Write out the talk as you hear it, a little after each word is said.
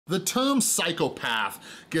The term psychopath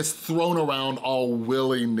gets thrown around all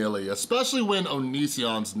willy-nilly, especially when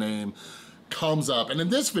Onision's name comes up. And in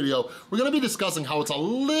this video, we're gonna be discussing how it's a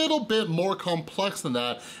little bit more complex than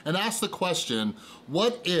that and ask the question,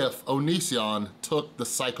 what if Onision took the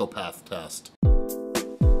psychopath test?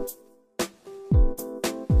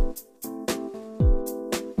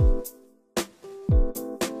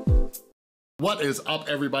 What is up,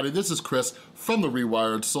 everybody? This is Chris from The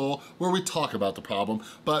Rewired Soul, where we talk about the problem,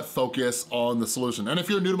 but focus on the solution. And if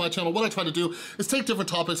you're new to my channel, what I try to do is take different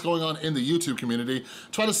topics going on in the YouTube community,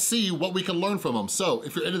 try to see what we can learn from them. So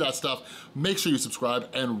if you're into that stuff, make sure you subscribe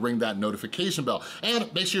and ring that notification bell.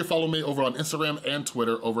 And make sure you follow me over on Instagram and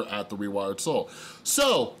Twitter over at The Rewired Soul.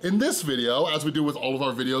 So in this video, as we do with all of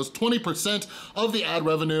our videos, 20% of the ad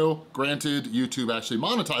revenue, granted YouTube actually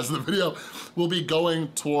monetizes the video, will be going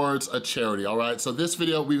towards a charity. All right, so this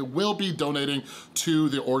video, we will be donating to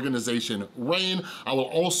the organization RAIN. I will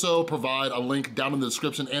also provide a link down in the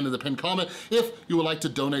description and in the pinned comment if you would like to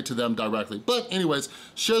donate to them directly. But anyways,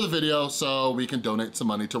 share the video so we can donate some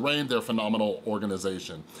money to RAIN. They're a phenomenal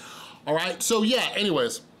organization. All right, so yeah,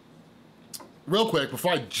 anyways, real quick,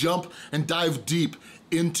 before I jump and dive deep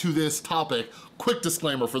into this topic, quick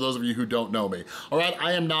disclaimer for those of you who don't know me. All right,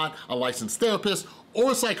 I am not a licensed therapist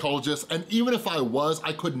or a psychologist, and even if I was,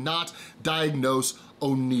 I could not diagnose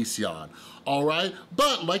Onision, all right?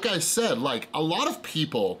 But like I said, like a lot of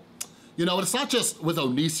people, you know, it's not just with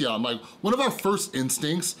Onision, like one of our first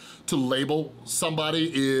instincts to label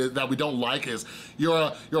somebody that we don't like is you're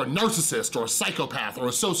a narcissist or a psychopath or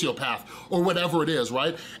a sociopath or whatever it is,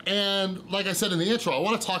 right? And like I said in the intro, I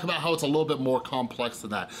wanna talk about how it's a little bit more complex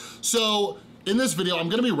than that. So in this video, I'm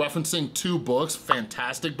gonna be referencing two books,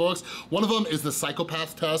 fantastic books. One of them is The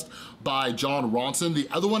Psychopath Test by Jon Ronson. The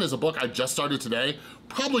other one is a book I just started today,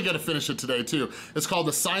 probably gonna finish it today too. It's called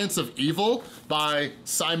The Science of Evil by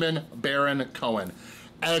Simon Baron-Cohen.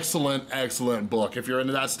 Excellent, excellent book. If you're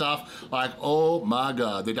into that stuff, like, oh my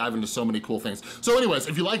God, they dive into so many cool things. So anyways,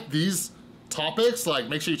 if you like these topics, like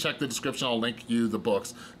make sure you check the description, I'll link you the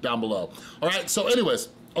books down below. All right, so anyways,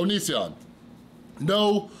 Onision,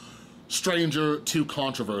 no stranger to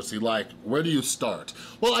controversy. Like, where do you start?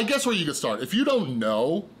 Well, I guess where you could start. If you don't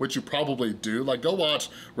know, which you probably do, like go watch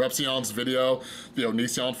Repzion's video, the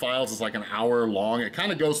Onision files. Is like an hour long. It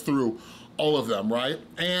kind of goes through all of them, right?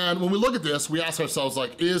 And when we look at this, we ask ourselves,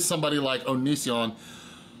 like, is somebody like Onision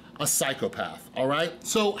a psychopath, all right?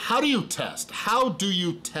 So how do you test? How do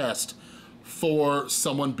you test for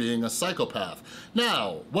someone being a psychopath?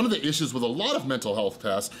 Now, one of the issues with a lot of mental health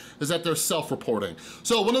tests is that they're self-reporting.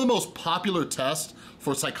 So one of the most popular tests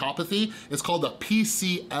for psychopathy is called the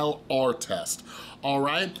PCLR test, all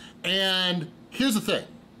right? And here's the thing.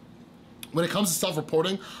 When it comes to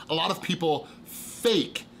self-reporting, a lot of people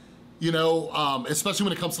fake, you know, especially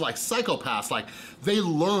when it comes to like psychopaths, like they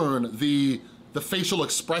learn the facial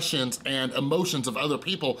expressions and emotions of other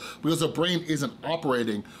people because their brain isn't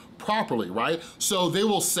operating properly, right? So they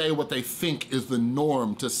will say what they think is the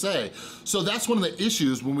norm to say. So that's one of the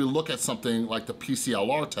issues when we look at something like the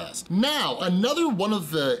PCLR test. Now, another one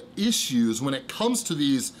of the issues when it comes to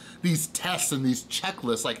these tests and these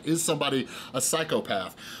checklists, like is somebody a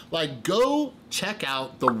psychopath? Like go check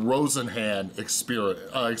out the Rosenhan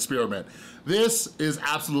experiment. This is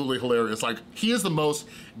absolutely hilarious. Like, he is the most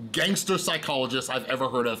gangster psychologist I've ever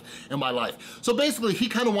heard of in my life. So basically, he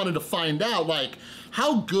kind of wanted to find out, like,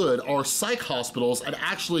 how good are psych hospitals at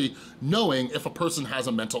actually knowing if a person has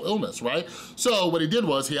a mental illness, right? So what he did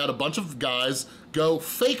was he had a bunch of guys go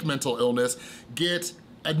fake mental illness, get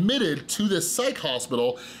admitted to this psych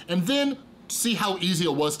hospital, and then see how easy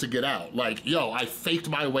it was to get out. Like, yo, I faked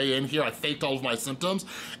my way in here, I faked all of my symptoms,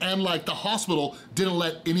 and like the hospital didn't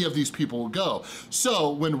let any of these people go.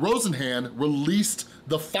 So when Rosenhan released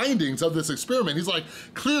the findings of this experiment, he's like,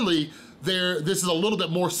 clearly this is a little bit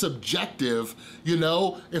more subjective, you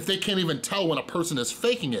know, if they can't even tell when a person is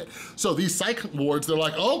faking it. So these psych wards, they're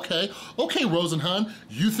like, okay, Rosenhan,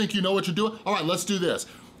 you think you know what you're doing? All right, let's do this.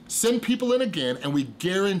 Send people in again and we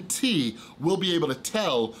guarantee we'll be able to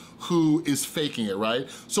tell who is faking it, right?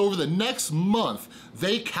 So over the next month,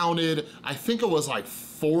 they counted, I think it was like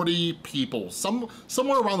 40 people, somewhere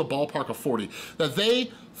around the ballpark of 40, that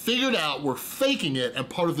they figured out were faking it and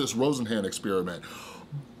part of this Rosenhan experiment.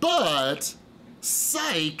 But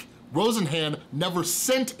psych, Rosenhan never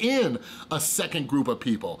sent in a second group of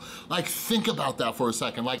people. Like, think about that for a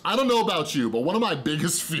second. Like, I don't know about you, but one of my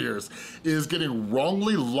biggest fears is getting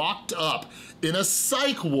wrongly locked up in a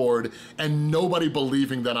psych ward and nobody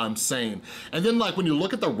believing that I'm sane. And then like when you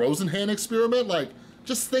look at the Rosenhan experiment, like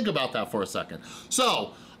just think about that for a second.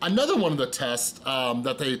 So Another one of the tests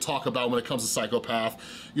that they talk about when it comes to psychopath,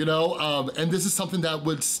 you know, and this is something that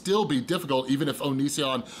would still be difficult even if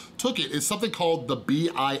Onision took it, is something called the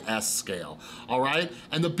BIS scale, all right?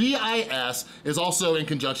 And the BIS is also in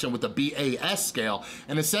conjunction with the BAS scale,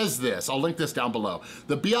 and it says this, I'll link this down below.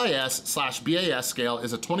 The BIS/BAS scale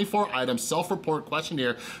is a 24-item self-report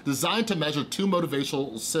questionnaire designed to measure two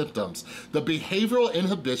motivational symptoms: the behavioral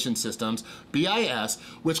inhibition systems, BIS,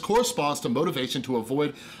 which corresponds to motivation to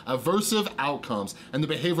avoid aversive outcomes, and the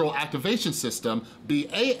behavioral activation system,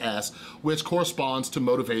 BAS, which corresponds to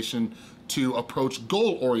motivation to approach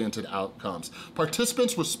goal-oriented outcomes.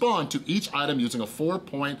 Participants respond to each item using a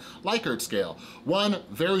 4-point Likert scale. 1,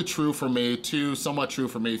 very true for me. 2, somewhat true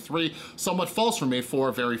for me. 3, somewhat false for me.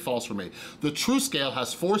 4, very false for me. The true scale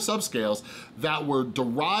has 4 subscales that were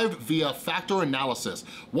derived via factor analysis.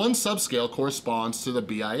 1 subscale corresponds to the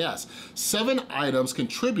BIS. 7 items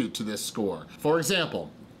contribute to this score. For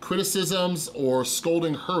example, criticisms or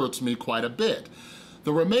scolding hurts me quite a bit.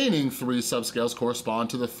 The remaining 3 subscales correspond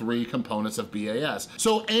to the 3 components of BAS.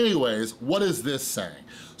 So anyways, what is this saying?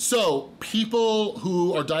 So people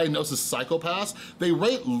who are diagnosed as psychopaths, they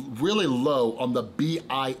rate really low on the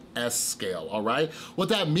BIS scale, all right? What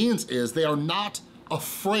that means is they are not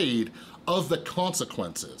afraid of the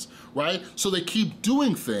consequences, right? So they keep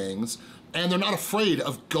doing things and they're not afraid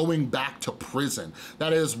of going back to prison.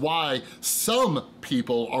 That is why some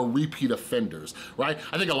people are repeat offenders, right?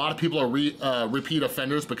 I think a lot of people are repeat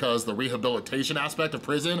offenders because the rehabilitation aspect of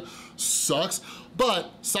prison sucks,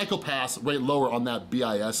 but psychopaths rate lower on that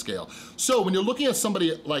BIS scale. So when you're looking at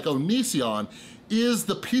somebody like Onision, is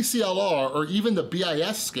the PCLR or even the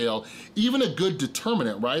BIS scale even a good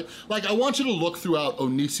determinant, right? Like, I want you to look throughout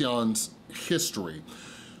Onision's history.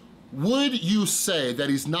 Would you say that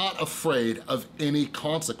he's not afraid of any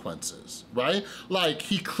consequences, right? Like,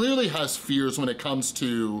 he clearly has fears when it comes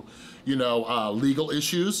to, you know, legal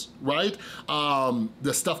issues, right?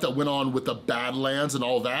 The stuff that went on with the Badlands and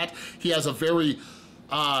all that. He has a very,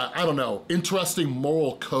 I don't know, interesting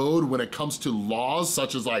moral code when it comes to laws,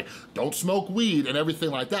 such as like, don't smoke weed and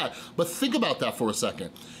everything like that. But think about that for a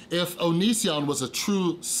second. If Onision was a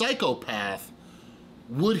true psychopath,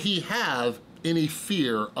 would he have any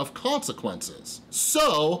fear of consequences?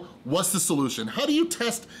 So what's the solution? How do you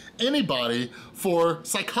test anybody for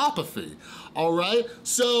psychopathy? All right,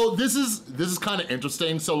 so this is kind of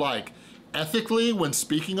interesting. So like, ethically, when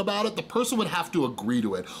speaking about it, the person would have to agree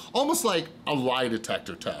to it, almost like a lie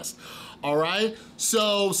detector test. All right,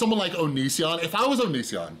 so someone like Onision, if I was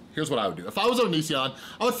Onision, here's what I would do. If I was Onision,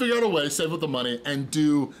 I would figure out a way, save up the money, and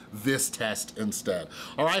do this test instead,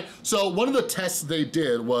 all right? So one of the tests they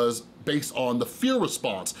did was based on the fear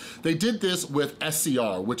response. They did this with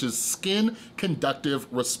SCR, which is skin conductive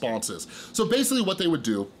responses. So basically what they would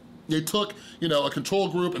do, they took, you know, a control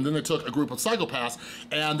group and then they took a group of psychopaths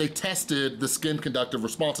and they tested the skin conductive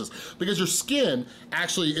responses, because your skin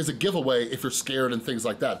actually is a giveaway if you're scared and things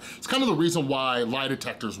like that. It's kind of the reason why lie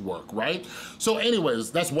detectors work, right? So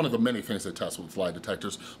anyways, that's one of the many things they test with lie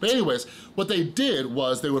detectors. But anyways, what they did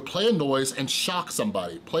was they would play a noise and shock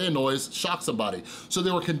somebody. Play a noise, shock somebody. So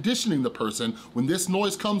they were conditioning the person, when this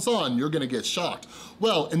noise comes on, you're gonna get shocked.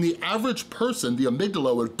 Well, in the average person, the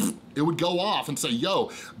amygdala would go off and say, yo,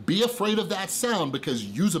 be afraid of that sound because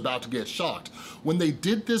you's about to get shocked. When they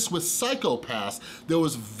did this with psychopaths, there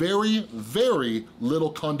was very, very little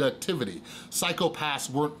conductivity. Psychopaths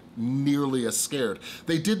weren't nearly as scared.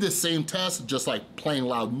 They did this same test, just like playing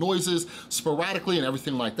loud noises sporadically and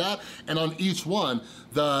everything like that, and on each one,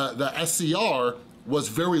 the SCR was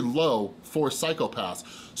very low for psychopaths.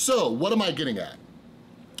 So what am I getting at?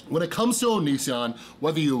 When it comes to Onision,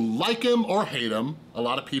 whether you like him or hate him, a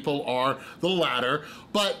lot of people are the latter,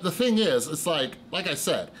 but the thing is, it's like I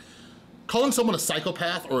said, calling someone a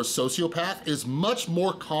psychopath or a sociopath is much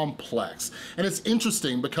more complex. And it's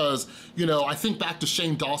interesting because, you know, I think back to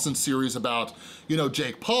Shane Dawson's series about, you know,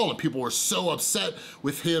 Jake Paul, and people were so upset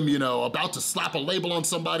with him, you know, about to slap a label on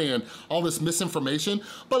somebody and all this misinformation.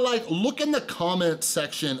 But like, look in the comment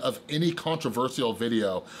section of any controversial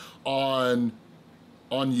video on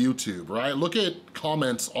YouTube, right? Look at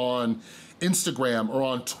comments on Instagram or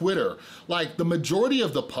on Twitter. Like, the majority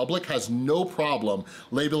of the public has no problem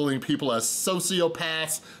labeling people as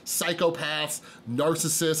sociopaths, psychopaths,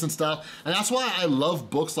 narcissists and stuff. And that's why I love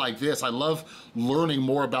books like this. I love learning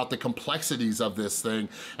more about the complexities of this thing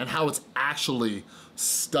and how it's actually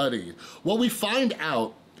studied. What we find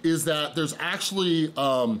out is that there's actually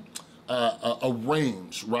a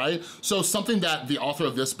range, right? So something that the author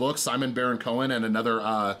of this book, Simon Baron-Cohen, and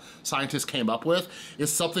another scientist came up with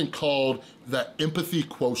is something called the empathy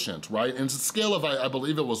quotient, right? And it's a scale of, I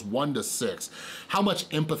believe it was 1 to 6, how much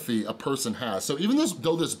empathy a person has. So even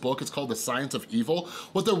though this book is called The Science of Evil,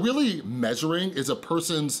 what they're really measuring is a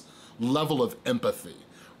person's level of empathy,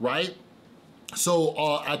 right?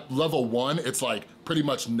 So at level 1, it's like pretty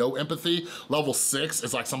much no empathy. Level 6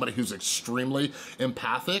 is like somebody who's extremely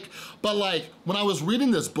empathic. But like when I was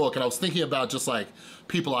reading this book and I was thinking about just like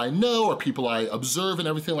people I know or people I observe and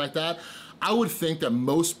everything like that, I would think that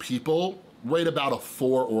most people rate about a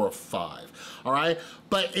 4 or a 5, all right?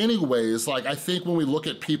 But anyways, like I think when we look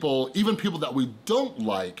at people, even people that we don't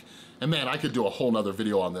like, and man, I could do a whole nother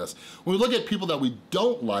video on this. When we look at people that we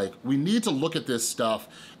don't like, we need to look at this stuff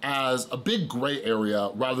as a big gray area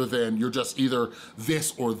rather than you're just either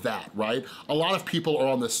this or that, right? A lot of people are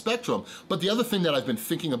on the spectrum, but the other thing that I've been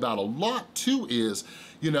thinking about a lot too is,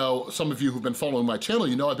 you know, some of you who've been following my channel,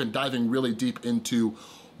 you know I've been diving really deep into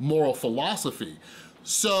moral philosophy.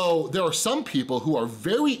 So there are some people who are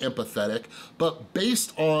very empathetic, but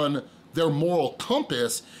based on their moral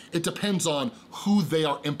compass, it depends on who they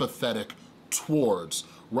are empathetic towards,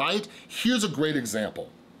 right? Here's a great example.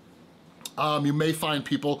 You may find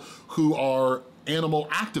people who are animal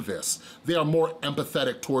activists. They are more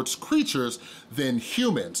empathetic towards creatures than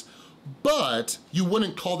humans, but you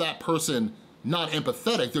wouldn't call that person not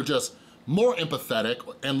empathetic, they're just more empathetic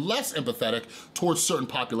and less empathetic towards certain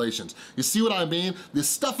populations. You see what I mean? This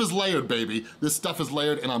stuff is layered, baby. This stuff is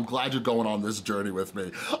layered, and I'm glad you're going on this journey with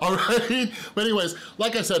me, all right? But anyways,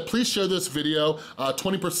 like I said, please share this video.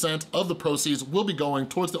 20% of the proceeds will be going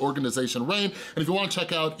towards the organization RAIN, and if you wanna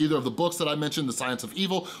check out either of the books that I mentioned, The Science of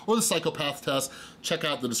Evil or The Psychopath Test, check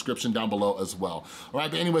out the description down below as well. All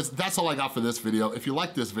right, but anyways, that's all I got for this video. If you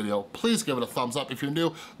like this video, please give it a thumbs up. If you're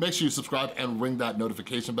new, make sure you subscribe and ring that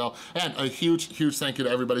notification bell. And a huge thank you to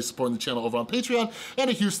everybody supporting the channel over on Patreon, and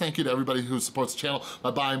a huge thank you to everybody who supports the channel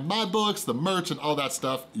by buying my books, the merch, and all that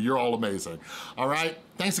stuff. You're all amazing. All right,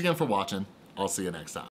 thanks again for watching. I'll see you next time.